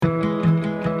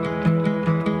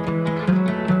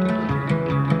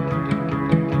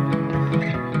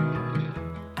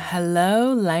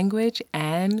Hello, language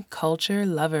and culture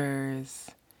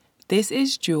lovers. This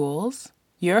is Jules,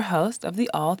 your host of the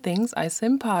All Things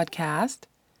Iceland podcast.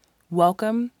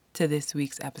 Welcome to this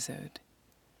week's episode,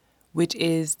 which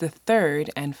is the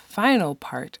third and final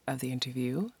part of the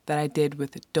interview that I did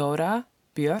with Dora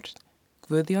Björk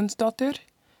Guðjónsdóttir,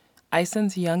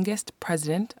 Iceland's youngest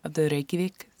president of the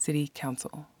Reykjavik City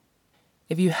Council.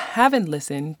 If you haven't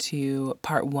listened to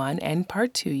part 1 and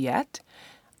part 2 yet,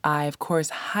 I, of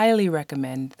course, highly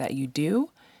recommend that you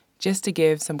do, just to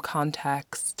give some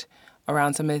context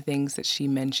around some of the things that she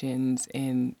mentions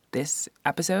in this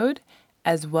episode,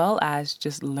 as well as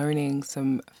just learning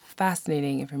some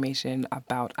fascinating information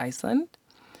about Iceland.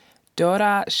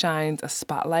 Dora shines a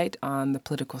spotlight on the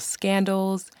political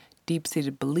scandals,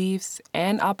 deep-seated beliefs,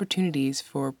 and opportunities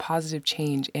for positive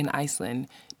change in Iceland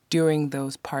during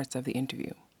those parts of the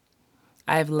interview.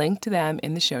 I have linked to them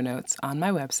in the show notes on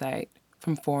my website,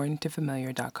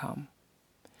 FromForeignToFamiliar.com.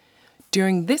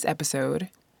 During this episode,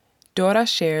 Dora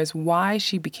shares why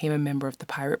she became a member of the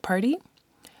Pirate Party,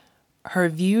 her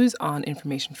views on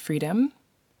information freedom,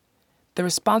 the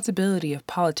responsibility of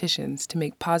politicians to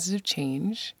make positive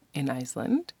change in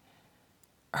Iceland,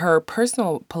 her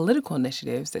personal political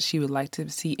initiatives that she would like to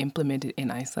see implemented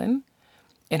in Iceland,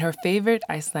 and her favorite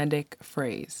Icelandic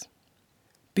phrase.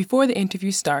 Before the interview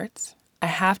starts, I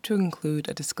have to include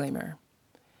a disclaimer.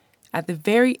 At the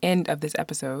very end of this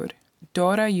episode,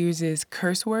 Dora uses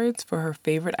curse words for her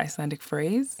favorite Icelandic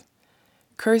phrase.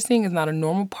 Cursing is not a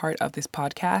normal part of this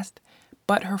podcast,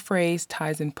 but her phrase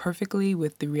ties in perfectly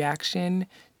with the reaction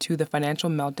to the financial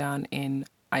meltdown in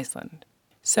Iceland.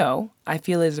 So, I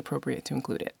feel it is appropriate to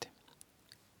include it.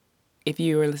 If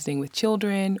you are listening with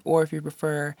children, or if you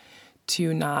prefer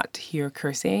to not hear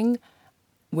cursing,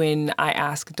 when I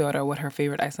ask Dora what her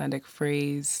favorite Icelandic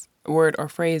word or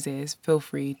phrase is, feel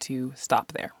free to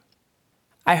stop there.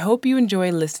 I hope you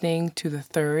enjoy listening to the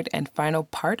third and final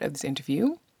part of this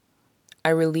interview. I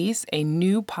release a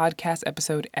new podcast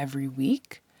episode every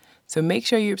week, so make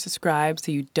sure you're subscribed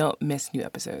so you don't miss new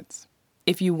episodes.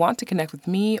 If you want to connect with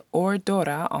me or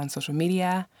Dora on social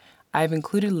media, I've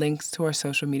included links to our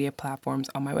social media platforms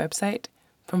on my website,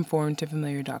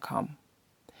 FromForeignToFamiliar.com.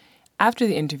 After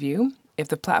the interview, if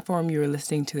the platform you are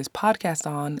listening to this podcast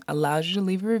on allows you to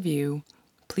leave a review,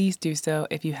 please do so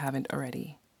if you haven't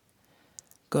already.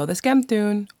 Góða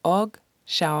skemmtun og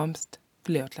sjáumst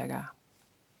fljótlega.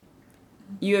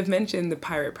 You have mentioned the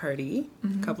Pirate Party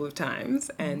a couple of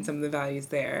times and some of the values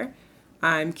there.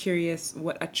 I'm curious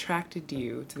what attracted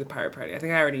you to the Pirate Party. I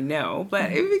think I already know,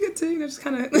 but it would be good to just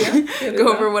kind of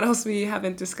go over what else we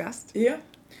haven't discussed. Yeah.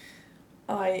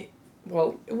 It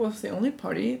was the only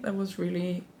party that was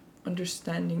really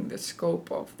understanding the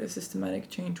scope of the systematic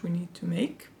change we need to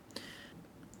make.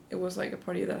 It was like a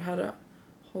party that had a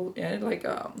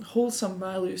wholesome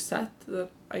value set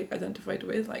that I identified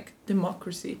with, like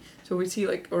democracy. So we see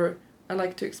I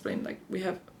like to explain, we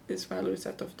have this value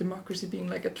set of democracy being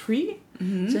like a tree.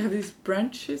 Mm-hmm. So you have these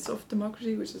branches of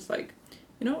democracy, which is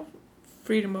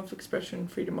freedom of expression,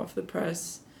 freedom of the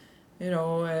press,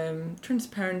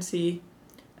 transparency,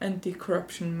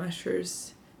 anti-corruption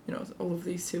measures, all of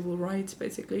these civil rights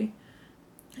basically.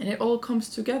 And it all comes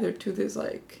together to this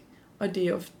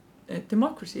idea of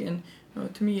democracy. And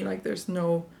to me, there's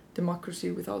no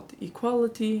democracy without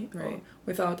equality, right, or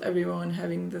without everyone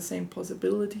having the same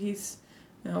possibilities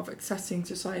of accessing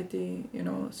society,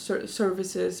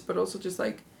 services, but also just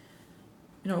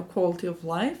quality of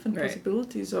life and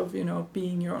possibilities of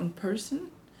being your own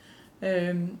person,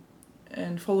 and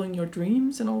following your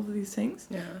dreams and all of these things.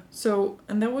 Yeah. So,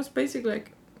 and that was basically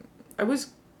I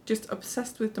was just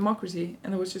obsessed with democracy,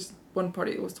 and there was just one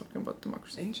party that was talking about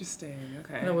democracy. Interesting.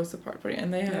 Okay. And that was the Pirate Party,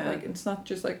 and they had it's not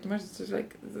just democracy.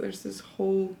 It's there's this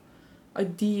whole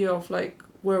idea of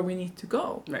where we need to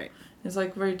go. Right. It's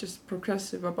very just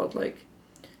progressive about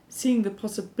seeing the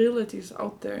possibilities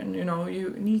out there, and you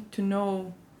need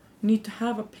to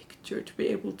have a picture to be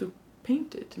able to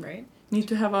paint it. Right. You need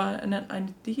to have an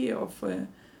idea of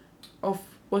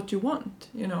what you want.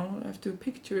 You have to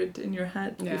picture it in your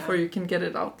head before you can get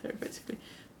it out there, basically.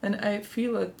 And I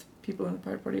feel that people in the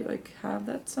Pirate Party have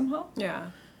that somehow.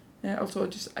 Yeah. Also,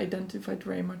 just identified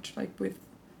very much with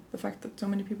the fact that so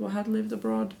many people had lived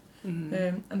abroad.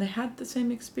 Mm-hmm. And they had the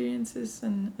same experiences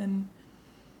and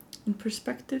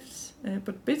perspectives,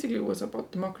 but basically it was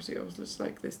about democracy. I was just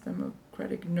this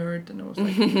democratic nerd, and I was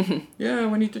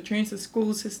we need to change the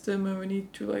school system, and we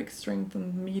need to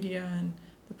strengthen the media and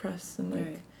the press,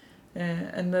 and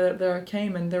and there I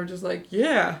came, and they were just and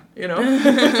I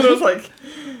was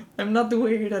I'm not the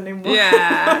weird anymore.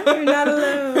 Yeah, you're not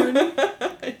alone.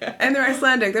 Yeah. And they're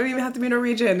Icelandic. They don't even have to be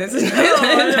Norwegian. This is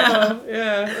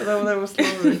Yeah, that was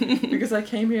lovely. Because I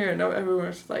came here and everyone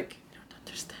was like, I don't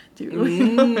understand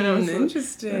you. And I was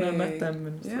interesting. And I met them.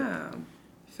 And yeah.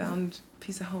 Found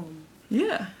peace at home.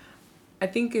 Yeah. I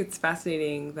think it's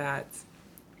fascinating that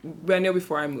I know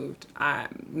before I moved,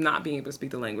 I'm not being able to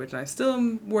speak the language, and I still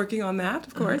am working on that,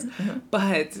 of course.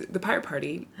 But the Pirate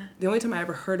Party, the only time I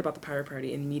ever heard about the Pirate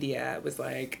Party in media was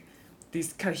like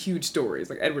these kind of huge stories,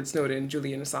 like Edward Snowden,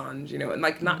 Julian Assange, you know, and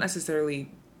like not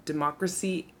necessarily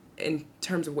democracy in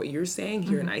terms of what you're saying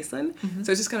here in Iceland.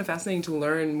 So it's just kind of fascinating to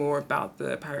learn more about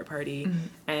the Pirate Party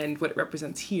and what it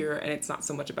represents here, and it's not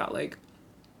so much about like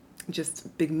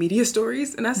just big media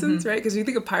stories in essence, right? Because you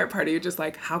think of Pirate Party, you're just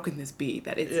like, how can this be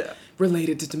that it's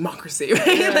related to democracy, right?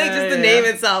 Like just the name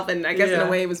itself, and I guess in a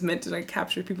way it was meant to like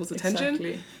capture people's attention.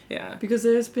 Exactly. Yeah. Because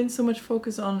there's been so much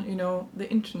focus on, you know, the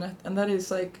internet, and that is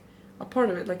like a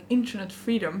part of it. Like internet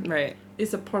freedom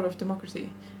is a part of democracy.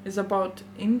 It's about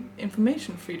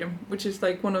information freedom, which is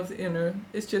like one of the, you know,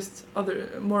 it's just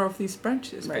more of these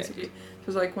branches basically. So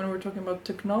it's like when we're talking about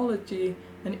technology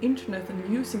and internet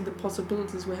and using the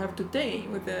possibilities we have today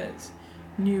with the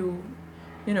new,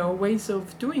 you know, ways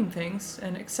of doing things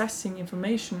and accessing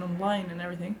information online and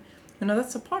everything, you know,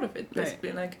 that's a part of it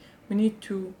basically. Like we need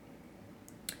to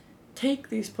take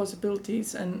these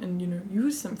possibilities and you know,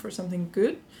 use them for something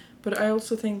good. But I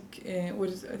also think what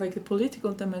is like the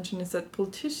political dimension is that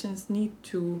politicians need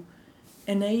to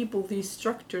enable these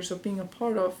structures of being a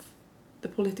part of the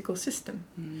political system.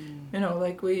 You know,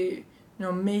 like we, you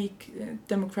know, make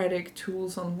democratic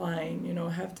tools online, you know,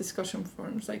 have discussion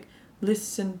forums, like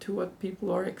listen to what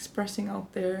people are expressing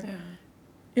out there.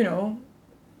 You know,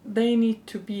 they need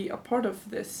to be a part of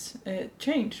this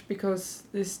change, because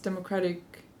this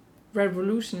democratic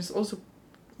revolution is also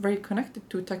very connected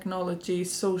to technology,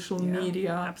 social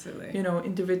media. Absolutely. You know,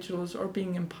 individuals are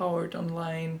being empowered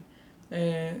online.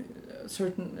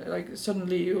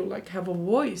 Suddenly you like have a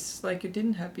voice like you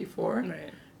didn't have before.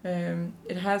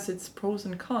 It has its pros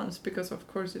and cons, because of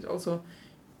course it also,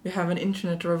 you have an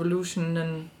internet revolution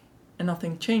and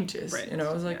nothing changes. You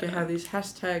know, it's like you have these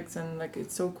hashtags and like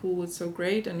it's so cool, it's so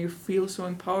great, and you feel so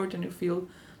empowered and you feel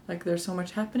like there's so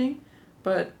much happening.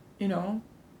 But you know,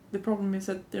 the problem is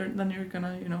that then you're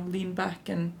gonna, you know, lean back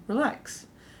and relax.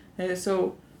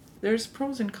 So there's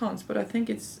pros and cons, but I think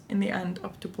it's in the end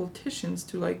up to politicians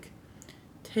to like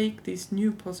take these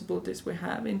new possibilities we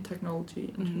have in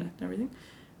technology, internet and everything,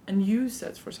 and use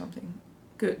that for something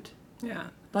good.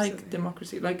 Yeah. Like absolutely.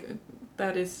 democracy, like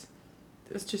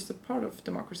it's just a part of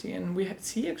democracy, and we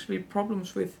see actually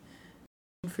problems with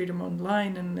freedom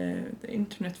online and the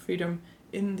internet freedom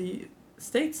in the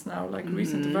States now. Like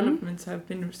recent developments have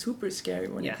been super scary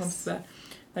when it comes to that.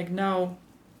 Like now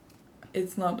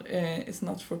it's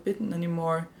not forbidden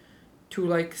anymore to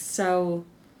like sell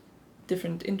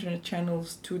different internet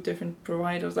channels to different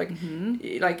providers, like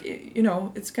you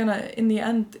know, it's gonna, in the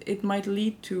end it might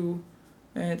lead to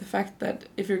the fact that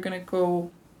if you're gonna go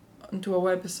onto a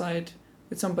website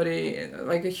with somebody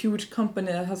like a huge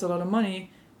company that has a lot of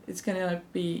money, it's gonna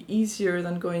be easier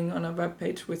than going on a web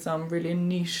page with some really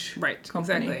niche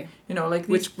company. Exactly. You know, like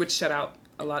which shut out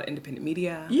a lot of independent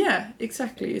media. Yeah,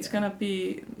 exactly. It's gonna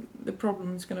be, the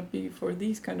problem is gonna be for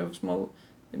these kind of small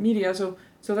media. So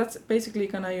that's basically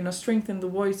gonna, you know, strengthen the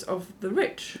voice of the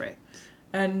rich.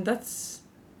 And that's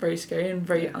very scary and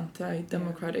very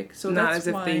anti-democratic. So not that's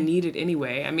as why, if they need it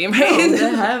anyway. I mean,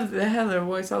 no, they have their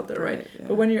voice out there, right? Yeah.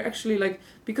 But when you're actually like,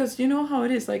 because you know how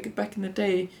it is, like back in the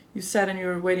day, you sat and you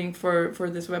were waiting for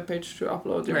this webpage to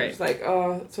upload. You know, it's like,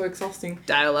 oh, it's so exhausting.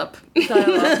 Dial up,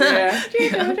 yeah.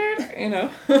 You know.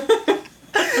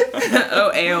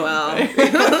 Oh,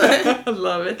 AOL. I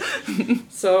love it.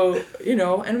 So, you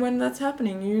know, and when that's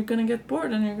happening, you're gonna get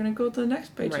bored and you're gonna go to the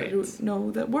next page that you know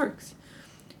that works.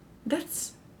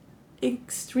 That's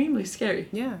extremely scary.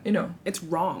 Yeah. You know. It's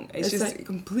wrong. It's just like,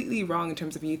 completely wrong in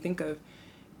terms of, you think of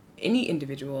any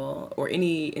individual or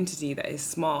any entity that is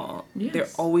small, they're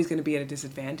always going to be at a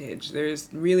disadvantage. There's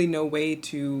really no way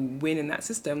to win in that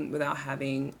system without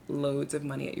having loads of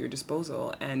money at your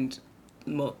disposal. And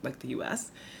like the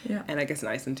US, and I guess in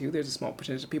Iceland too, there's a small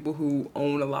percentage of people who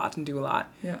own a lot and do a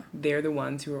lot. They're the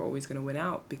ones who are always going to win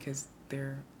out because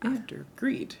they're after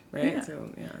greed, right? So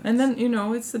and then, you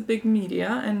know, it's the big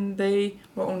media, and they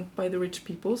were owned by the rich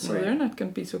people, so they're not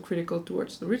going to be so critical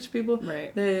towards the rich people.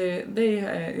 They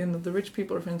you know, the rich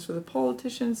people are friends with the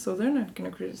politicians, so they're not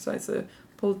going to criticize the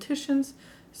politicians.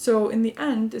 So in the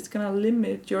end, it's going to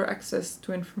limit your access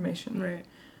to information.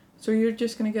 So you're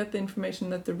just going to get the information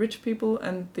that the rich people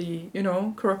and the, you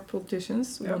know, corrupt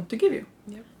politicians want to give you.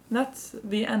 That's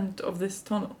the end of this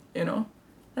tunnel, you know.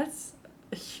 That's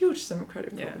a huge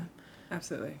democratic problem.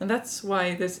 Absolutely. And that's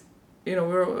why this,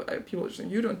 people just say,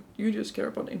 you just care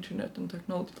about internet and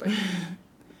technology. Like,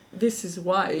 this is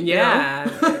why.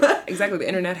 Exactly. The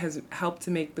internet has helped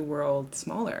to make the world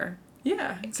smaller.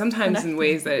 Yeah. Sometimes in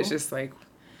ways that it's just like,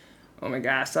 oh my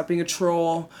gosh, stop being a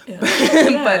troll.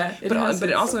 Yeah.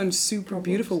 but also in super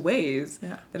beautiful ways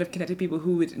that have connected people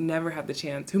who would never have the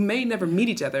chance, who may never meet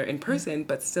each other in person,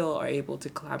 but still are able to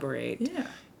collaborate. Yeah.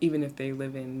 Even if they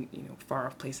live in, far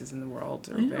off places in the world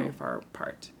or very far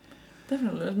apart.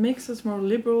 Definitely. It makes us more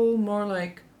liberal, more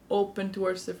like open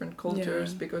towards different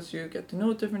cultures because you get to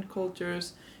know different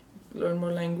cultures, learn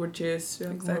more languages, you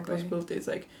have more possibilities.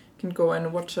 Like, you can go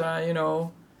and watch a,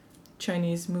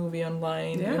 Chinese movie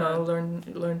online,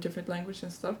 learn different language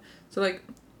and stuff. So, like,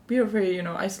 we are very,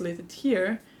 isolated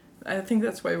here. I think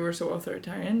that's why we're so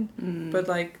authoritarian. But,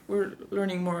 like, we're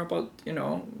learning more about,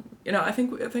 I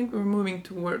think we're moving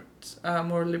towards a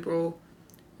more liberal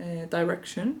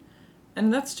direction.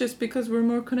 And that's just because we're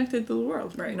more connected to the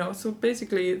world, right? So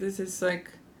basically, this is like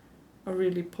a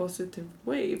really positive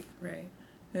wave, right?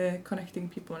 Connecting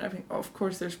people and everything. Of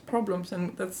course, there's problems,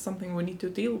 and that's something we need to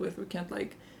deal with. We can't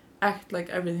like act like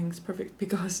everything's perfect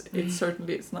because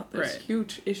it's not. There's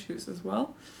huge issues as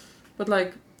well, but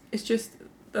like it's just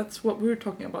that's what we're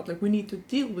talking about. Like, we need to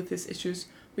deal with these issues.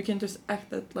 We can't just act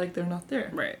that like they're not there,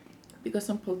 right? Because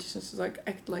some politicians like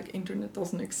act like internet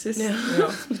doesn't exist.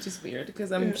 Which is weird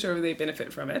because I'm sure they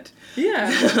benefit from it. Yeah,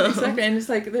 exactly. And it's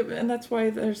like, and that's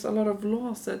why there's a lot of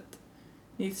laws that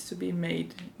needs to be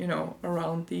made,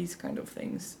 around these kind of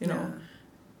things,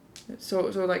 So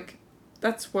like,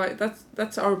 that's why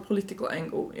that's our political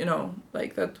angle,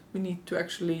 like that we need to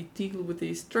actually deal with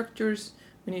these structures.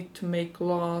 We need to make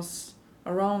laws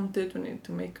around it. We need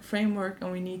to make a framework,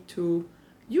 and we need to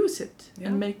use it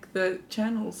and make the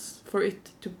channels for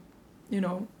it to,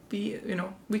 be,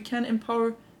 we can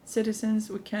empower citizens.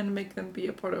 We can make them be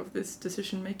a part of this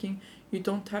decision making. You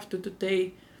don't have to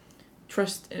today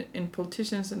trust in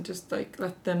politicians and just like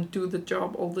let them do the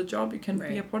job, all the job. You can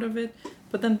be a part of it,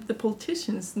 but then the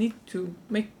politicians need to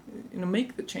make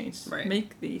the change,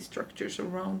 make the structures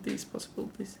around these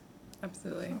possibilities.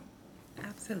 Absolutely.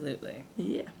 Absolutely.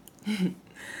 Yeah.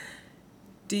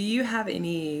 Do you have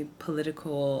any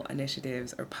political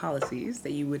initiatives or policies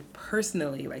that you would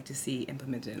personally like to see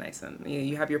implemented in Iceland?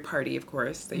 You have your party, of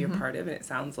course, that you're part of, and it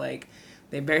sounds like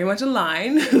they very much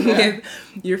align with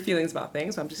your feelings about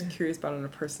things. So I'm just curious about it on a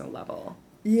personal level.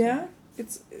 Yeah,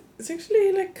 it's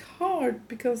actually like hard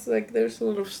because like there's a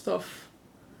lot of stuff.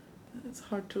 It's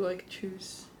hard to like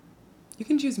choose. You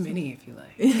can choose many if you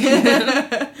like.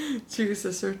 Choose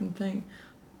a certain thing.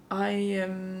 I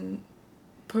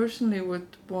personally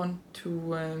would want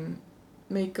to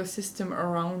make a system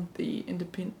around the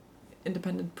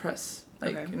independent press,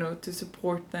 like to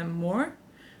support them more,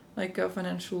 like a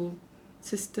financial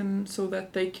system so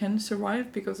that they can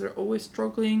survive, because they're always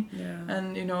struggling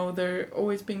and they're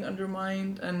always being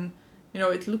undermined, and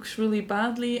it looks really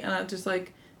badly. And I just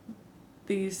like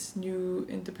these new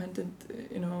independent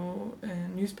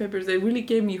newspapers, they really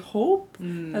gave me hope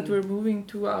that we're moving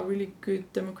to a really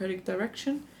good democratic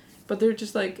direction. But they're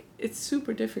just like, it's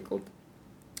super difficult.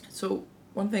 So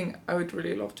one thing I would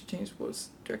really love to change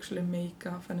was to actually make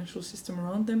a financial system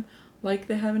around them, like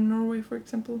they have in Norway, for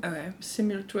example. Okay.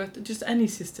 Similar to it, just any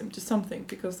system, just something,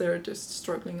 because they're just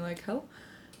struggling like hell.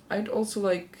 I'd also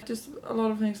like just a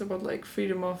lot of things about like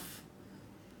freedom of.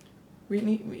 We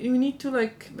need to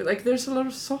like there's a lot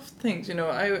of soft things,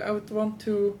 I would want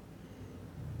to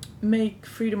make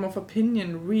freedom of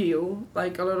opinion real,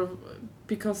 like a lot of,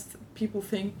 because people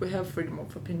think we have freedom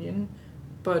of opinion,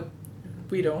 but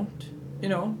we don't.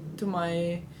 To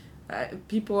my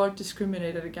people are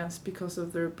discriminated against because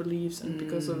of their beliefs and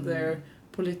because of their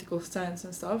political stance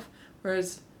and stuff.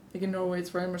 Whereas like in Norway, it's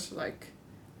very much like,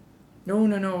 no,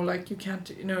 like you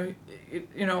can't.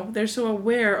 They're so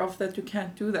aware of that you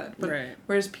can't do that. But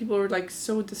whereas people are like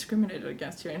so discriminated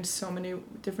against here in so many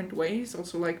different ways,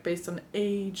 also like based on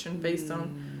age and based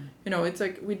on, it's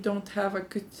like we don't have a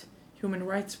good human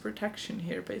rights protection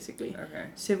here, basically.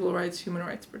 Civil rights, human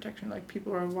rights protection, like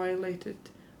people are violated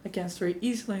against very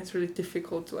easily, and it's really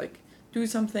difficult to like do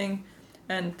something.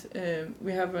 And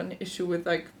we have an issue with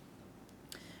like,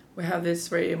 we have this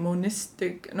very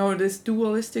this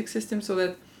dualistic system, so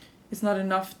that it's not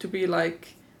enough to be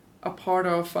like a part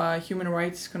of a human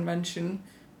rights convention.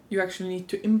 You actually need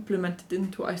to implement it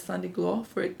into Icelandic law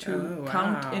for it to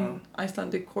count in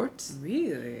Icelandic courts.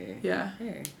 Really? Yeah.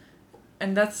 Okay.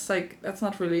 And that's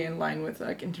not really in line with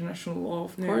like international law,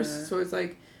 of course. So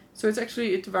it's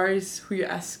actually, it varies who you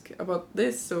ask about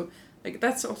this. So like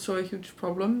that's also a huge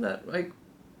problem, that like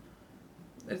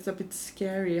it's a bit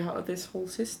scary how this whole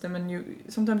system, and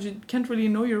sometimes you can't really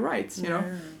know your rights, you know.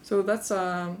 So that's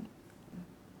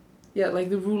like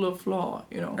the rule of law,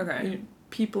 you know. Okay.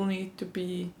 People need to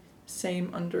be same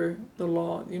under the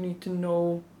law. You need to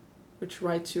know which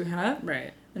rights you have,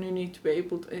 right, and you need to be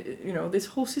able to, you know, this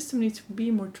whole system needs to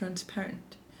be more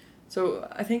transparent. So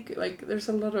I think like there's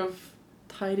a lot of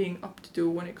tidying up to do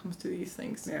when it comes to these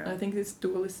things. Yeah. And I think this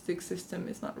dualistic system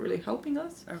is not really helping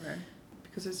us. Okay.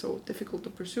 Because it's so difficult to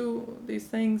pursue these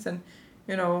things, and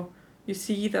you know, you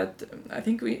see that I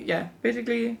think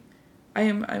basically I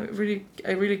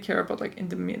really care about like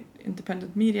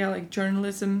independent media, like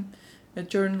journalism.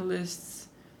 Journalists,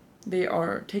 they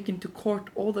are taken to court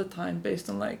all the time based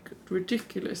on like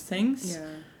ridiculous things.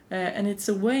 And it's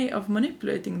a way of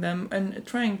manipulating them and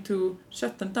trying to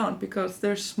shut them down because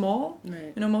they're small.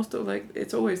 Right. You know, most of like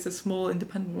it's always the small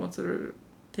independent ones that are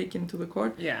taken to the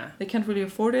court. Yeah. They can't really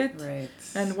afford it. Right.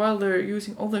 And while they're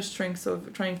using all their strengths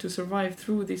of trying to survive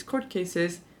through these court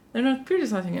cases, they're not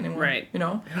criticizing anymore. Right. You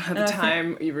know? They don't have the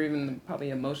time, or even probably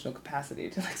emotional capacity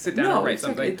to like sit down and write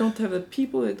something. They don't have the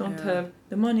people, they don't have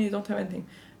the money, they don't have anything.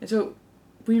 And so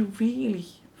we really,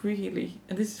 really,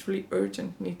 and this is really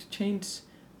urgent, need to change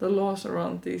the laws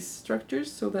around these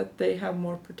structures so that they have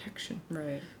more protection.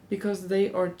 Right. Because they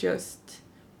are just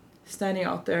standing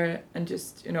out there and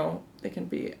just, you know, they can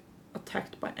be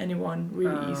attacked by anyone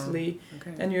really easily.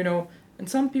 Okay. And, you know, and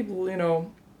some people, you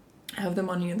know, have the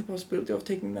money and the possibility of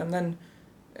taking them then,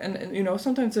 and you know,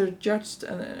 sometimes they're judged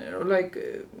and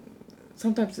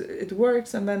sometimes it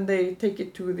works and then they take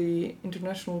it to the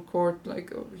international court,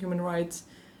 like human rights,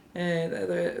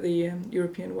 the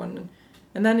European one,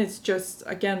 and then it's just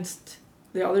against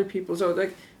the other people. So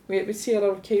like we see a lot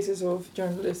of cases of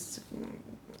journalists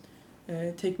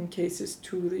taking cases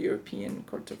to the European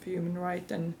Court of Human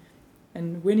Rights and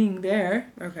winning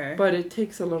there. Okay. But it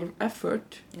takes a lot of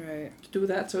effort to do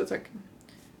that. So it's like,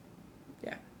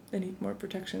 they need more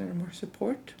protection and more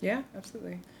support. Yeah,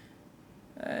 absolutely.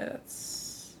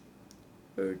 That's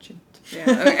urgent. Yeah.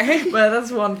 Okay. But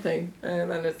that's one thing. And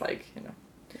then it's like, you know,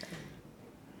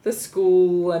 the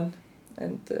school and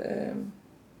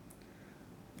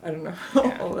I don't know,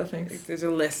 all the things. Like there's a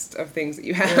list of things that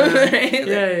you have, right?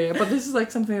 Yeah. But this is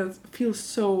like something that feels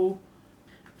so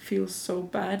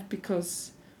bad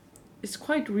because it's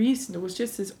quite recent. It was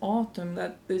just this autumn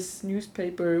that this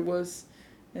newspaper was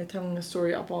telling a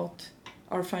story about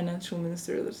our financial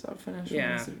minister. That's our financial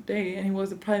minister today, and he was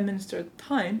the prime minister at the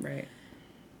time. Right.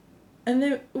 And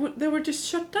they were just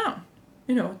shut down,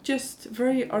 you know, just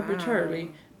very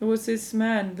arbitrarily. There was this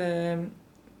man, the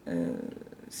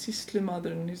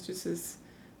Sysslemannen, who's just this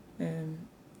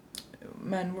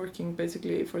man working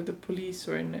basically for the police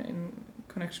or in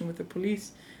connection with the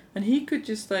police, and he could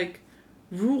just like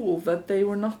rule that they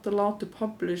were not allowed to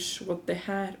publish what they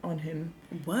had on him.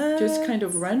 What? Just kind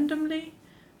of randomly,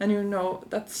 and you know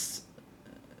that's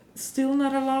still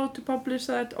not allowed to publish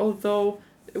that, although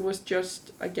it was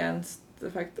just against the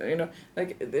fact that, you know,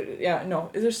 like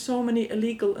there's so many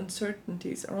illegal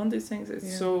uncertainties around these things.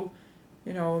 It's so,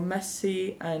 you know,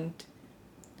 messy, and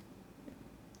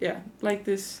like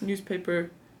this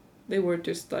newspaper, they were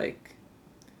just like,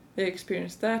 they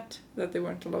experienced that they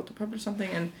weren't allowed to publish something,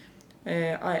 and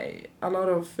a lot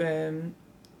of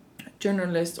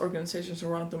journalist organizations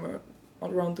around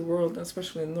the world,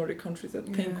 especially in Nordic countries that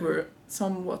think we're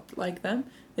somewhat like them,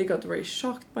 they got very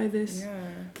shocked by this.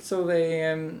 So they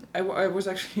I was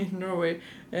actually in Norway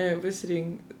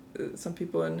visiting some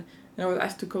people, and I was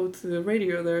asked to go to the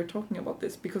radio there talking about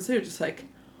this, because they're just like,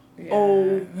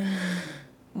 oh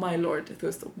my lord, it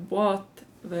was what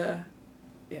the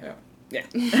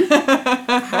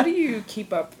How do you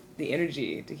keep up the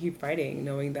energy to keep fighting,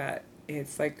 knowing that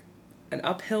it's like an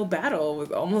uphill battle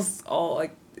with almost all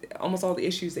the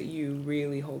issues that you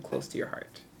really hold close to your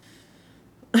heart?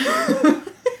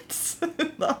 It's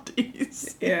not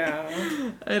easy.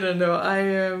 Yeah. I don't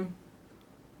know.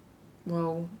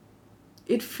 Well,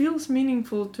 it feels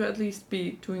meaningful to at least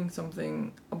be doing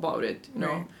something about it, you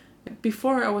know. Right.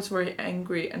 Before I was very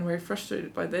angry and very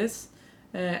frustrated by this,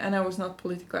 and I was not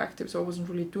politically active, so I wasn't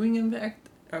really doing anything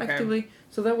actively.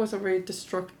 So that was a very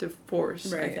destructive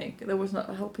force, I think. That was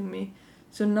not helping me.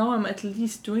 So now I'm at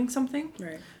least doing something.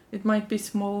 Right. It might be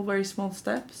small, very small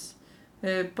steps,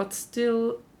 but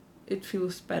still it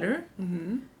feels better.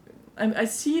 Mm-hmm. I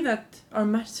see that our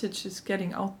message is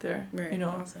getting out there. Right. You know,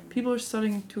 awesome. People are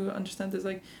starting to understand this,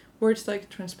 like words like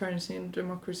transparency and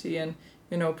democracy and,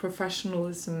 you know,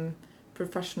 professionalism,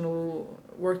 professional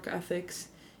work ethics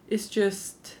is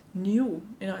just new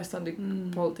in Icelandic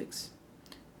politics.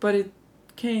 But it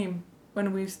came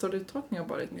when we started talking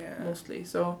about it mostly.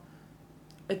 So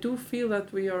I do feel that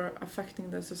we are affecting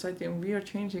the society and we are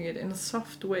changing it in a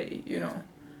soft way, you know,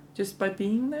 just by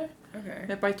being there.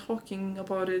 Okay. By talking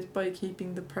about it, by keeping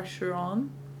the pressure on.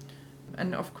 And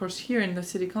of course here in the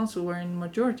city council, we're in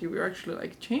majority, we're actually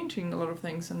like changing a lot of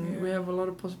things, and we have a lot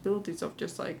of possibilities of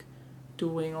just like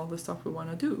doing all the stuff we want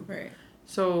to do. Right.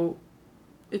 So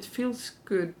it feels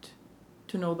good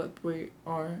to know that we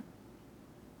are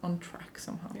on track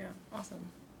somehow. Yeah, awesome.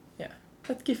 Yeah,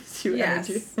 that gives you yes,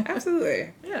 energy. Absolutely.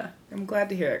 Yeah. I'm glad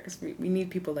to hear it, because we need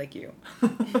people like you.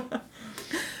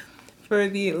 For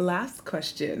the last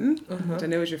question, which I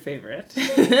know is your favorite.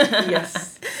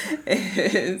 Yes.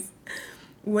 Is,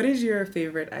 what is your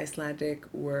favorite Icelandic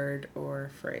word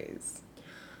or phrase?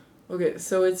 Okay,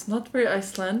 so it's not very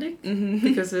Icelandic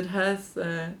because it has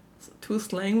 2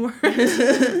 slang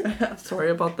words. Sorry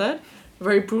about that.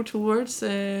 Very brutal words.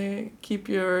 Keep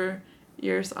your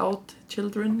ears out,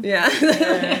 children. Yeah.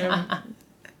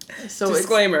 So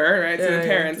disclaimer, right? To the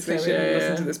parents, they shouldn't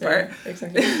listen to this part. Yeah,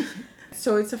 exactly.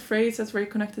 So it's a phrase that's very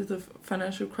connected to the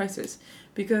financial crisis,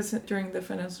 because during the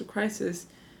financial crisis,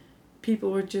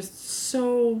 people were just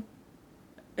so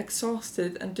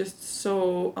exhausted and just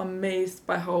so amazed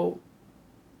by how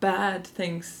bad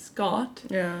things got.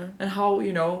 Yeah. And how,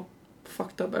 you know,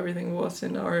 fucked up everything was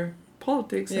in our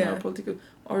politics and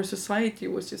our society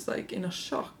was just like in a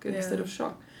shock instead of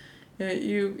shock.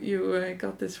 You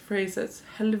got this phrase that's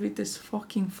helvitis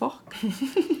fucking fuck,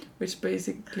 which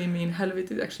basically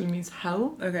helvitis actually means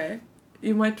hell. Okay.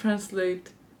 You might translate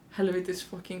helvitis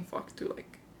fucking fuck to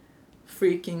like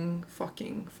freaking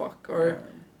fucking fuck, or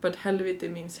but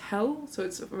helvete means hell, so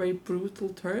it's a very brutal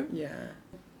term. Yeah.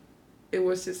 It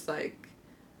was just like,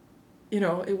 you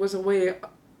know, it was a way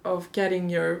of getting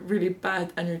your really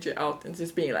bad energy out and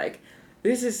just being like,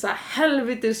 this is a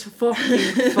helvitis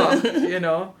fucking fuck, you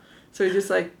know. So you just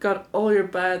like got all your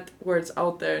bad words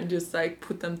out there and just like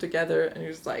put them together, and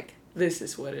you're just like, this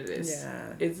is what it is.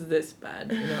 Yeah. It's this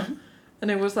bad, you know.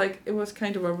 And it was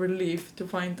kind of a relief to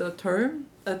find a term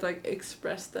that like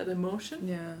expressed that emotion.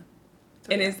 Yeah.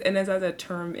 So, and is that a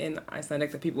term in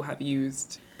Icelandic that people have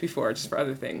used before, just for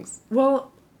other things?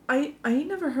 Well, I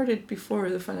never heard it before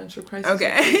the financial crisis.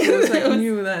 Okay. It was like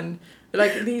new then.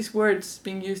 Like these words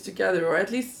being used together, or at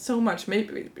least so much,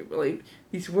 maybe like,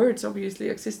 these words obviously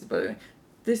existed, but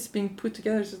this being put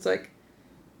together, so it's like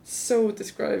so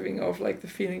describing of like the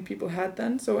feeling people had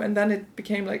then. So, and then it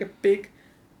became like a big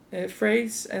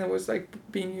phrase, and it was like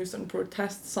being used on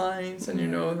protest signs, and you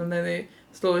know, and then they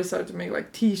slowly started to make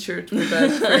like t-shirts with that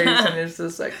phrase, and it's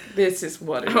just like, this is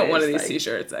what it is. I want one of these like,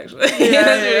 t-shirts, actually. Yeah,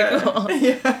 That's really cool.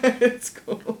 Yeah, it's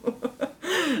cool.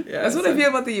 Yeah, that's what I feel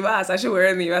about the US. I should wear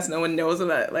it in the US. No one knows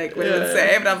about like what it would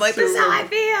say, but I'm like, so this is how I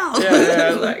feel.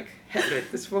 Yeah, like, hell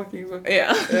it, this fucking fuck.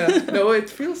 Yeah. No, it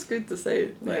feels good to say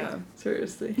it. Like, Yeah.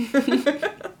 seriously.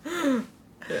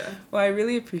 Yeah. Well, I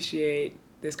really appreciate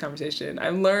this conversation.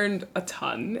 I've learned a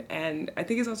ton, and I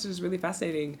think it's also just really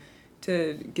fascinating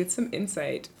to get some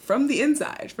insight from the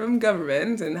inside, from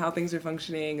government and how things are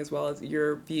functioning, as well as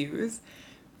your views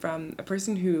from a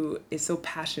person who is so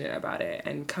passionate about it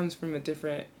and comes from a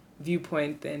different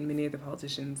viewpoint than many of the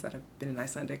politicians that have been in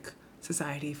Icelandic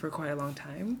society for quite a long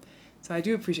time. So I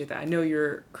do appreciate that. I know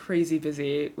you're crazy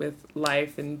busy with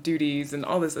life and duties and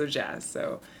all this other jazz,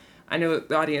 so I know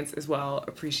the audience as well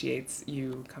appreciates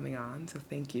you coming on, so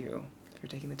thank you for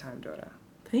taking the time, Dora.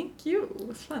 Thank you. It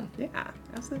was fun. Yeah,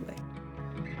 absolutely.